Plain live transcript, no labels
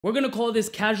We're gonna call this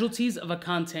casualties of a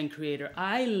content creator.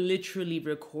 I literally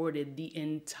recorded the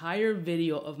entire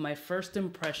video of my first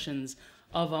impressions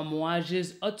of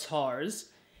Amouage Attars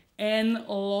and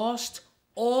lost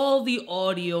all the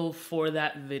audio for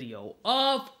that video.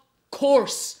 Of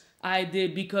course I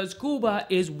did, because Cuba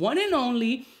is one and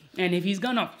only, and if he's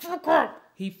gonna fuck up,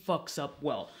 he fucks up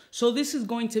well. So this is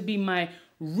going to be my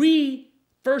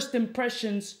first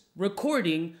impressions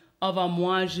recording of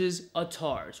Amouage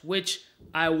Attars, which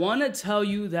I want to tell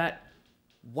you that,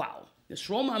 wow, just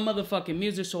roll my motherfucking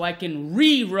music so I can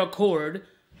re-record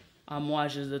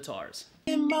Amouage Attars.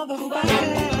 We're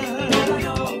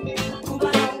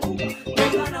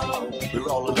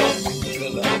all alone,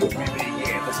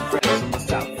 from the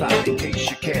south side, in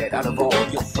case you cared. Out of all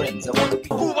your friends, I want to be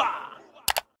Cuba.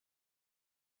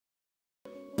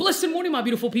 Blessed morning, my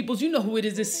beautiful peoples. You know who it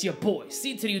is. It's your boy.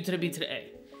 C to the U to the B to the A.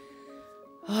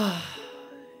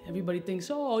 Everybody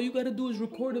thinks, oh, all you gotta do is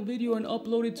record a video and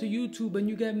upload it to YouTube and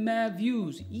you get mad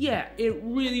views. Yeah, it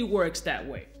really works that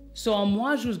way. So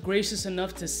Amouage was gracious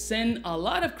enough to send a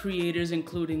lot of creators,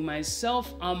 including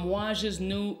myself, Amouage's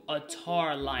new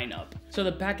Attar lineup. So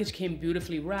the package came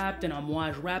beautifully wrapped in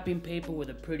Amouage wrapping paper with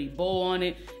a pretty bow on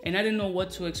it, and I didn't know what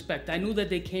to expect. I knew that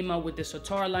they came out with this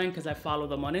Attar line because I follow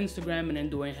them on Instagram and then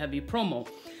doing heavy promo.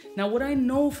 Now what I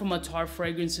know from Attar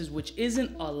fragrances, which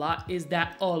isn't a lot, is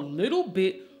that a little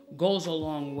bit goes a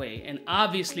long way. And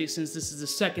obviously, since this is the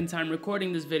second time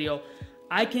recording this video,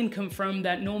 I can confirm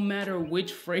that no matter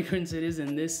which fragrance it is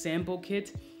in this sample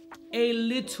kit, a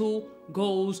little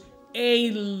goes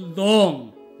a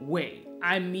long way.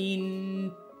 I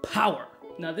mean, power.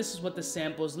 Now this is what the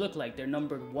samples look like. They're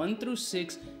numbered 1 through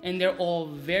 6, and they're all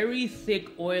very thick,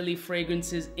 oily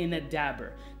fragrances in a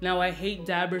dabber. Now I hate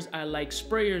dabbers, I like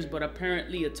sprayers, but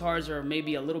apparently Attars are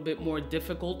maybe a little bit more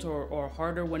difficult or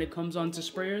harder when it comes onto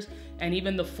sprayers. And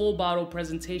even the full bottle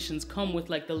presentations come with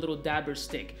like the little dabber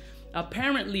stick.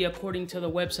 Apparently, according to the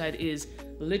website, is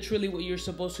literally what you're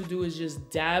supposed to do is just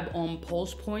dab on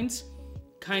pulse points,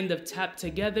 kind of tap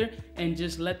together, and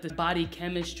just let the body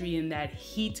chemistry and that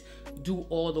heat do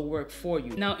all the work for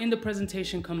you. Now in the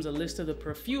presentation comes a list of the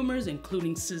perfumers,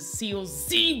 including Cecile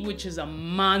Z, which is a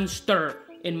monster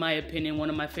in my opinion, one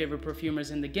of my favorite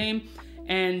perfumers in the game,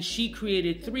 and she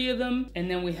created 3 of them. And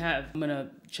then we have, I'm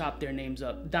gonna chop their names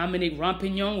up, Dominique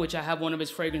Rampignon, which I have one of his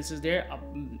fragrances there,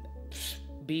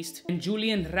 beast, and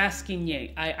Julien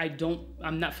Rasquinier.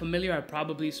 I'm not familiar. I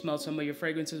probably smelled some of your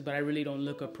fragrances, but I really don't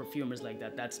look up perfumers like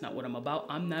that. That's not what I'm about.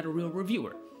 I'm not a real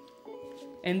reviewer.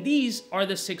 And these are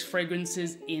the 6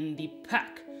 fragrances in the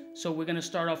pack. So we're gonna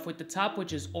start off with the top,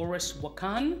 which is Oris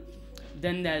Wakan.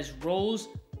 Then there's Rose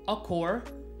Accor,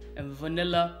 and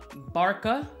Vanilla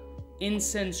Barca,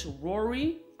 Incense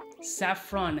Rory,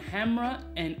 Saffron Hamra,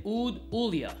 and Oud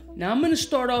Ulia. Now I'm gonna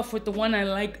start off with the one I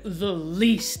like the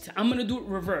least. I'm gonna do it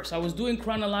reverse. I was doing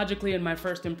chronologically in my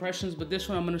first impressions, but this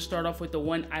one I'm gonna start off with the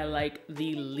one I like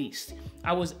the least.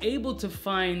 I was able to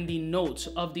find the notes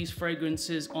of these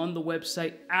fragrances on the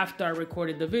website after I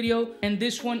recorded the video, and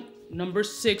this one, number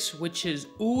 6, which is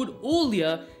Oud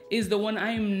Ulia, is the one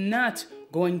I am not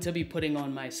going to be putting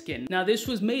on my skin. Now this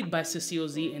was made by Cecile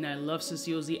Z, and I love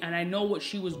Cecile Z, and I know what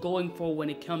she was going for when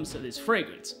it comes to this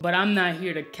fragrance. But I'm not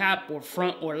here to cap or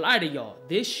front or lie to y'all.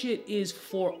 This shit is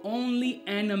for only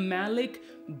animalic,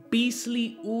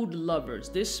 beastly oud lovers.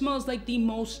 This smells like the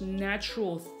most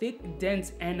natural, thick,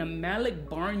 dense, animalic,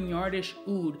 barnyardish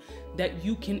oud that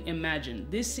you can imagine.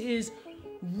 This is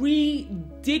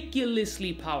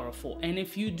ridiculously powerful, and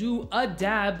if you do a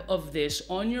dab of this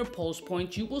on your pulse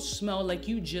point, you will smell like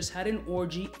you just had an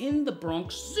orgy in the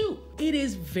Bronx Zoo. It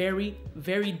is very,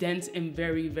 very dense and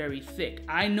very, very thick.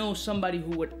 I know somebody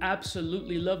who would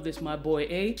absolutely love this, my boy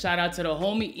A. Shout out to the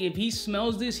homie. If he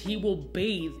smells this, he will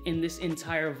bathe in this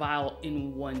entire vial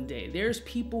in one day. There's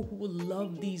people who will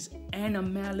love these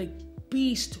animalic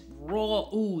beast raw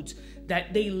ouds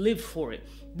that they live for it.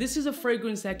 This is a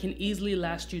fragrance that can easily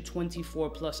last you 24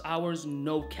 plus hours,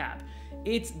 no cap.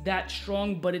 It's that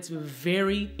strong, but it's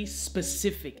very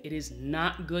specific. It is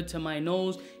not good to my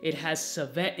nose. It has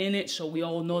civet in it, so we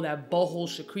all know that butthole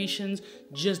secretions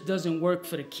just doesn't work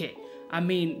for the kid. I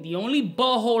mean, the only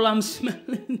butthole I'm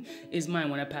smelling is mine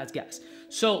when I pass gas.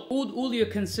 So Oud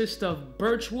Ulia consists of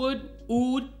birchwood,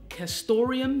 oud,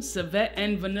 castoreum, civet,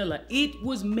 and vanilla. It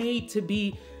was made to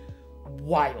be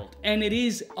wild, and it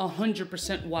is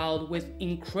 100% wild with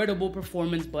incredible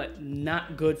performance, but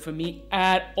not good for me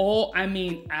at all. I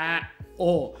mean, at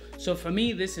all. So for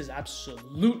me, this is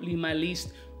absolutely my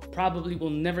least. Probably will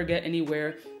never get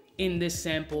anywhere in this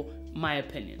sample, my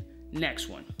opinion. Next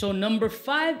one. So number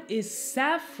 5 is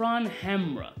Saffron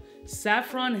Hamra.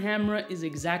 Saffron Hammer is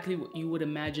exactly what you would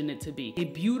imagine it to be. A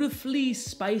beautifully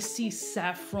spicy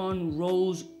saffron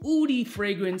rose oudi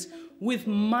fragrance with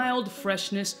mild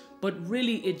freshness, but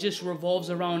really it just revolves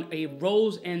around a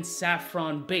rose and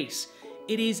saffron base.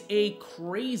 It is a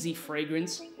crazy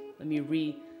fragrance. Let me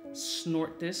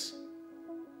re-snort this.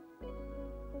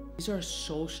 These are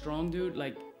so strong, dude.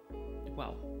 Like,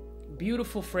 wow.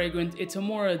 Beautiful fragrance. It's a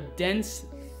more dense,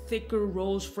 thicker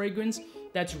rose fragrance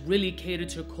that's really catered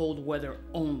to cold weather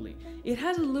only. It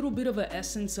has a little bit of an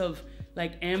essence of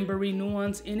like ambery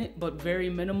nuance in it, but very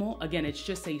minimal. Again, it's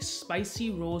just a spicy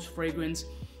rose fragrance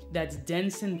that's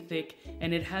dense and thick,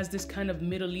 and it has this kind of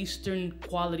Middle Eastern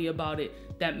quality about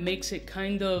it that makes it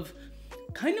kind of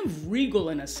regal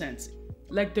in a sense.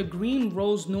 Like the green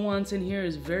rose nuance in here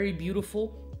is very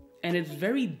beautiful, and it's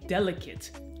very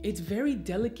delicate. It's very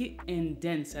delicate and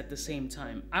dense at the same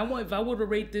time. If I were to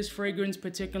rate this fragrance,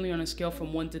 particularly on a scale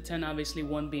from 1 to 10, obviously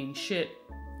 1 being shit,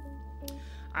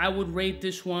 I would rate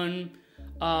this one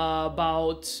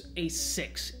about a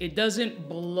 6. It doesn't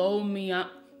blow me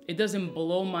up. It doesn't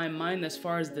blow my mind as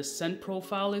far as the scent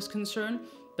profile is concerned.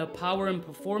 The power and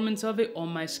performance of it on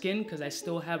my skin, because I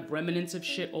still have remnants of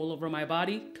shit all over my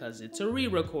body, because it's a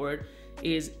re-record,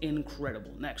 is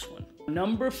incredible. Next one.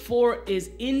 Number 4 is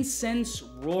Incense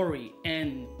Rory.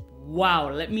 And wow,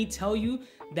 let me tell you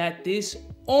that this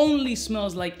only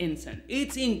smells like incense.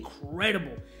 It's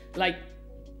incredible. Like,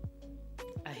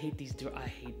 I hate these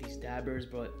dabbers,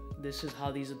 but this is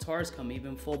how these Attars come,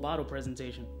 even full bottle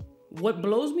presentation. What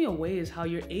blows me away is how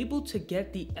you're able to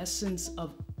get the essence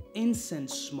of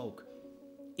incense smoke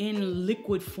in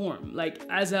liquid form. Like,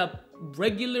 as a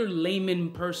regular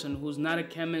layman person who's not a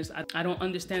chemist, I don't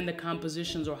understand the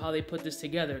compositions or how they put this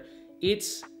together.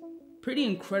 It's pretty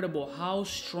incredible how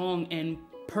strong and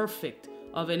perfect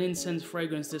of an incense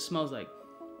fragrance this smells like.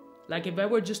 Like, if I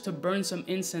were just to burn some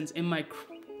incense in my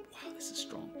wow, this is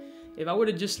strong. If I were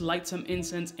to just light some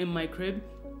incense in my crib,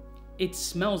 it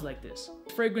smells like this.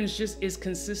 Fragrance just is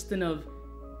consistent of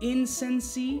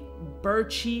incensey,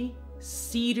 birchy,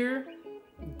 cedar,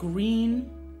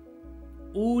 green,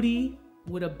 oudi,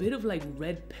 with a bit of like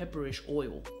red pepperish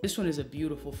oil. This one is a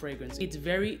beautiful fragrance. It's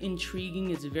very intriguing,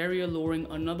 it's very alluring.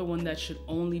 Another one that should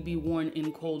only be worn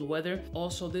in cold weather.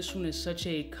 Also, this one is such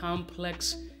a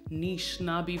complex, niche,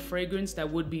 snobby fragrance that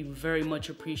would be very much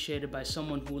appreciated by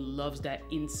someone who loves that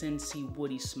incensey,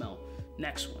 woody smell.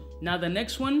 Next one. Now the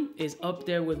next one is up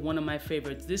there with one of my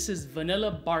favorites. This is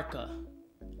Vanilla Barca.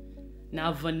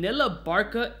 Now Vanilla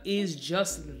Barca is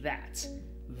just that.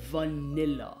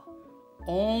 Vanilla.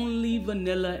 Only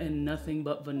vanilla and nothing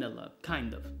but vanilla,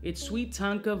 kind of. It's sweet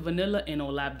tonka, vanilla, and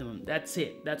olabdinum. That's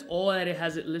it. That's all that it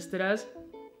has it listed as.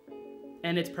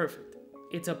 And it's perfect.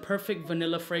 It's a perfect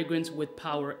vanilla fragrance with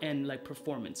power and like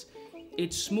performance.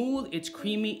 It's smooth, it's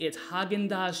creamy, it's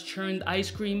Haagen-Dazs churned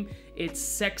ice cream, it's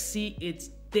sexy, it's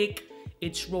thick,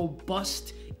 it's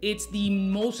robust. It's the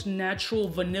most natural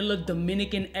vanilla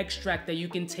Dominican extract that you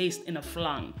can taste in a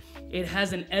flan. It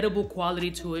has an edible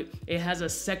quality to it. It has a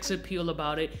sex appeal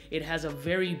about it. It has a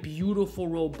very beautiful,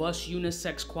 robust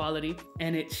unisex quality,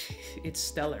 and it's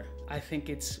stellar. I think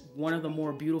it's one of the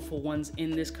more beautiful ones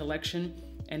in this collection.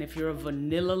 And if you're a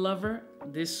vanilla lover,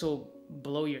 this will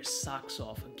blow your socks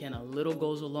off. Again, a little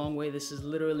goes a long way. This is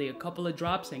literally a couple of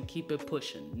drops and keep it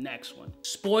pushing. Next one.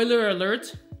 Spoiler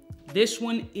alert. This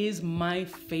one is my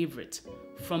favorite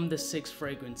from the 6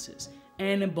 fragrances.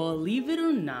 And believe it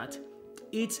or not,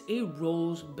 it's a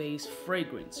rose-based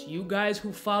fragrance. You guys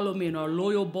who follow me and are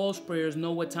loyal ball sprayers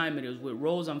know what time it is. With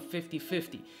rose, I'm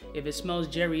 50-50. If it smells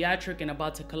geriatric and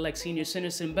about to collect senior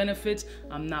citizen benefits,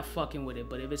 I'm not fucking with it.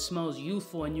 But if it smells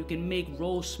youthful and you can make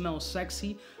rose smell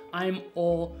sexy, I'm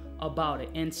all about it.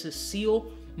 And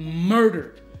Cecile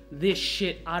murdered this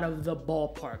shit out of the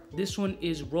ballpark. This one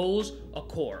is Rose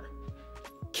Accord.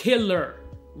 Killer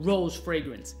rose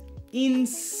fragrance.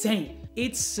 Insane.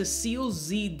 It's Cecile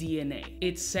Z DNA.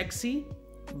 It's sexy,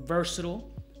 versatile,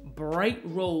 bright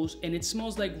rose, and it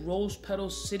smells like rose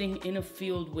petals sitting in a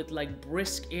field with like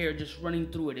brisk air just running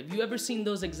through it. Have you ever seen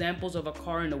those examples of a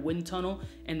car in a wind tunnel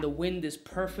and the wind is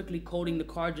perfectly coating the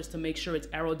car just to make sure its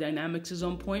aerodynamics is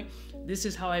on point? This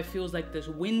is how it feels like. This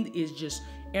wind is just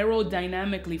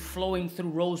aerodynamically flowing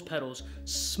through rose petals,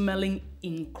 smelling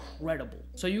incredible.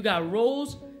 So you got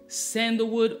rose,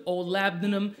 sandalwood,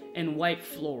 olabdinum, and white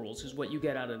florals is what you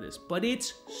get out of this. But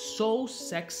it's so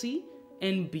sexy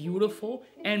and beautiful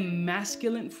and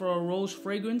masculine for a rose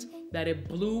fragrance that it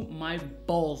blew my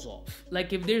balls off.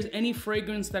 Like, if there's any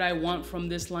fragrance that I want from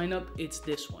this lineup, it's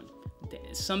this one.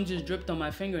 Some just dripped on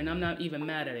my finger and I'm not even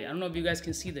mad at it. I don't know if you guys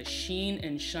can see the sheen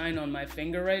and shine on my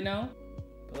finger right now,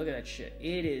 but look at that shit.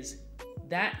 It is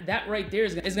that right there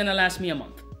is gonna last me a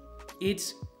month.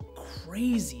 It's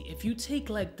crazy. If you take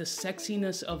like the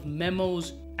sexiness of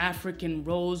Memo's African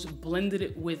Rose, blended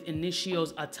it with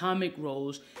Initio's Atomic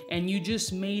Rose, and you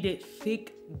just made it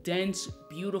thick, dense,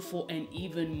 beautiful, and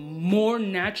even more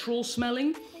natural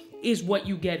smelling, is what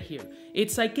you get here.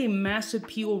 It's like a mass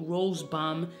appeal rose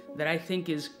bomb that I think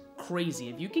is crazy.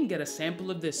 If you can get a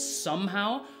sample of this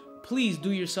somehow, please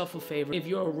do yourself a favor. If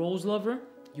you're a rose lover,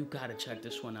 you gotta check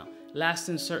this one out. Last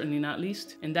and certainly not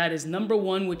least, and that is number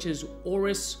 1, which is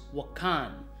Orris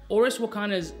Wakan. Orris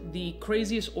Wakan is the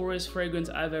craziest Orris fragrance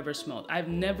I've ever smelled. I've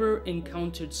never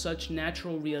encountered such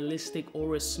natural, realistic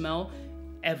Orris smell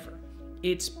ever.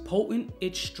 It's potent,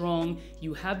 it's strong.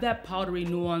 You have that powdery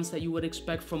nuance that you would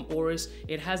expect from Orris.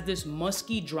 It has this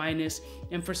musky dryness,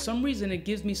 and for some reason, it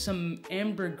gives me some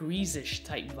ambergris-ish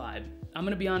type vibe. I'm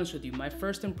gonna be honest with you, my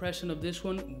first impression of this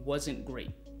one wasn't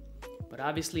great. But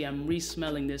obviously I'm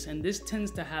re-smelling this, and this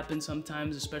tends to happen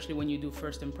sometimes, especially when you do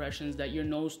first impressions, that your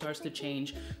nose starts to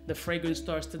change, the fragrance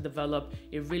starts to develop,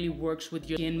 it really works with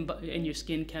your skin and your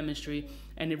skin chemistry,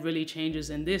 and it really changes.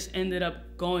 And this ended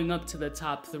up going up to the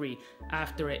top 3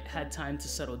 after it had time to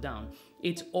settle down.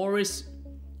 It's Orris,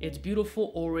 it's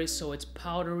beautiful Orris, so it's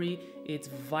powdery, it's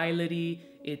violety,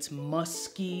 it's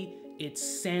musky, it's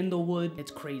sandalwood,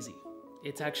 it's crazy.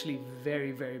 It's actually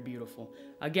very, very beautiful.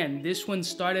 Again, this one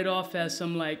started off as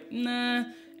some like, nah,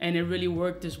 and it really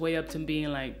worked its way up to being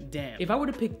like, damn. If I were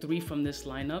to pick 3 from this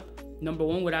lineup, number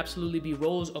 1 would absolutely be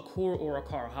Rose, Accord, or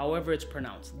Akar, however it's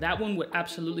pronounced. That one would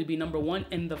absolutely be number 1,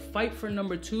 and the fight for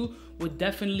number 2 would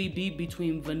definitely be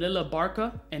between Vanilla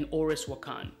Barca and Orris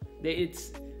Wakan.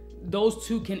 Those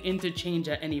two can interchange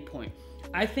at any point.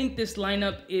 I think this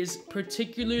lineup is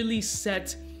particularly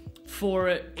set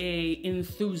for a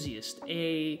enthusiast,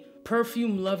 a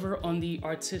perfume lover on the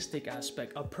artistic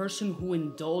aspect, a person who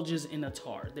indulges in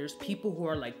Attar. There's people who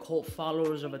are like cult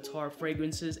followers of Attar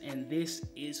fragrances, and this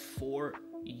is for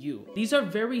you. These are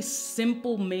very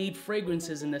simple made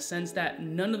fragrances in the sense that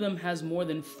none of them has more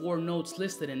than 4 notes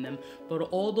listed in them, but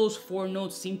all those 4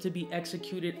 notes seem to be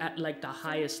executed at like the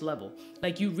highest level.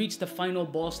 Like you reach the final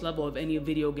boss level of any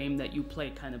video game that you play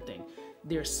kind of thing.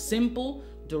 They're simple,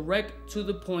 direct to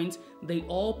the point. They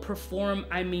all perform,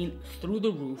 I mean, through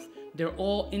the roof. They're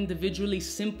all individually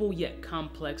simple yet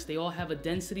complex. They all have a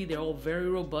density. They're all very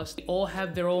robust. They all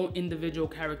have their own individual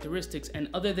characteristics. And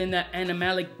other than that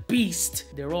animalic beast,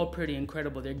 they're all pretty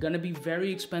incredible. They're gonna be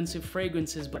very expensive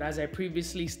fragrances, but as I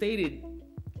previously stated,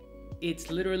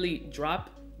 it's literally drop,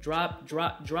 drop,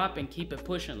 drop, drop, and keep it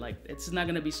pushing. Like, it's not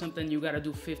gonna be something you gotta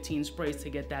do 15 sprays to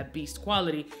get that beast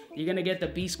quality. You're gonna get the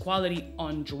beast quality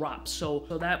on drop. So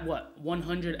that what,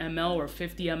 100 ml or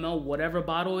 50 ml, whatever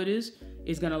bottle it is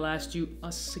gonna last you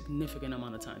a significant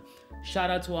amount of time. Shout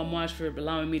out to Amouage for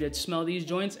allowing me to smell these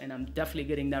joints, and I'm definitely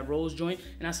getting that rose joint.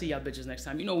 And I'll see y'all bitches next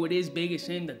time. You know what is biggest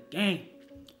in the game.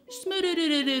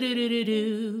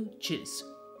 Cheers.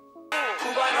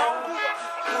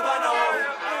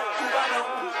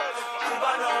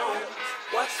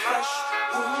 What's fresh?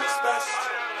 Who's best?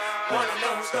 Wanna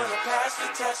know who's gonna pass the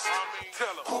test?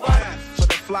 For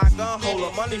the fly gun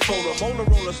holder, money folder,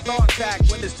 Motorola start tack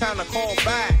when it's time to call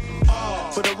back.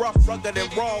 For the rough, rugged,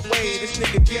 and raw way, this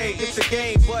nigga Jay, it's a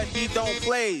game, but he don't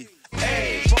play.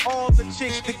 Hey, for all the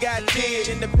chicks that got dead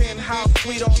in the penthouse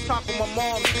suite on top of my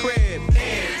mom's crib.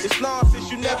 It's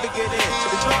nonsense you never get in.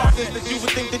 It's nonsense that you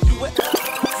would think that you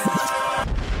would.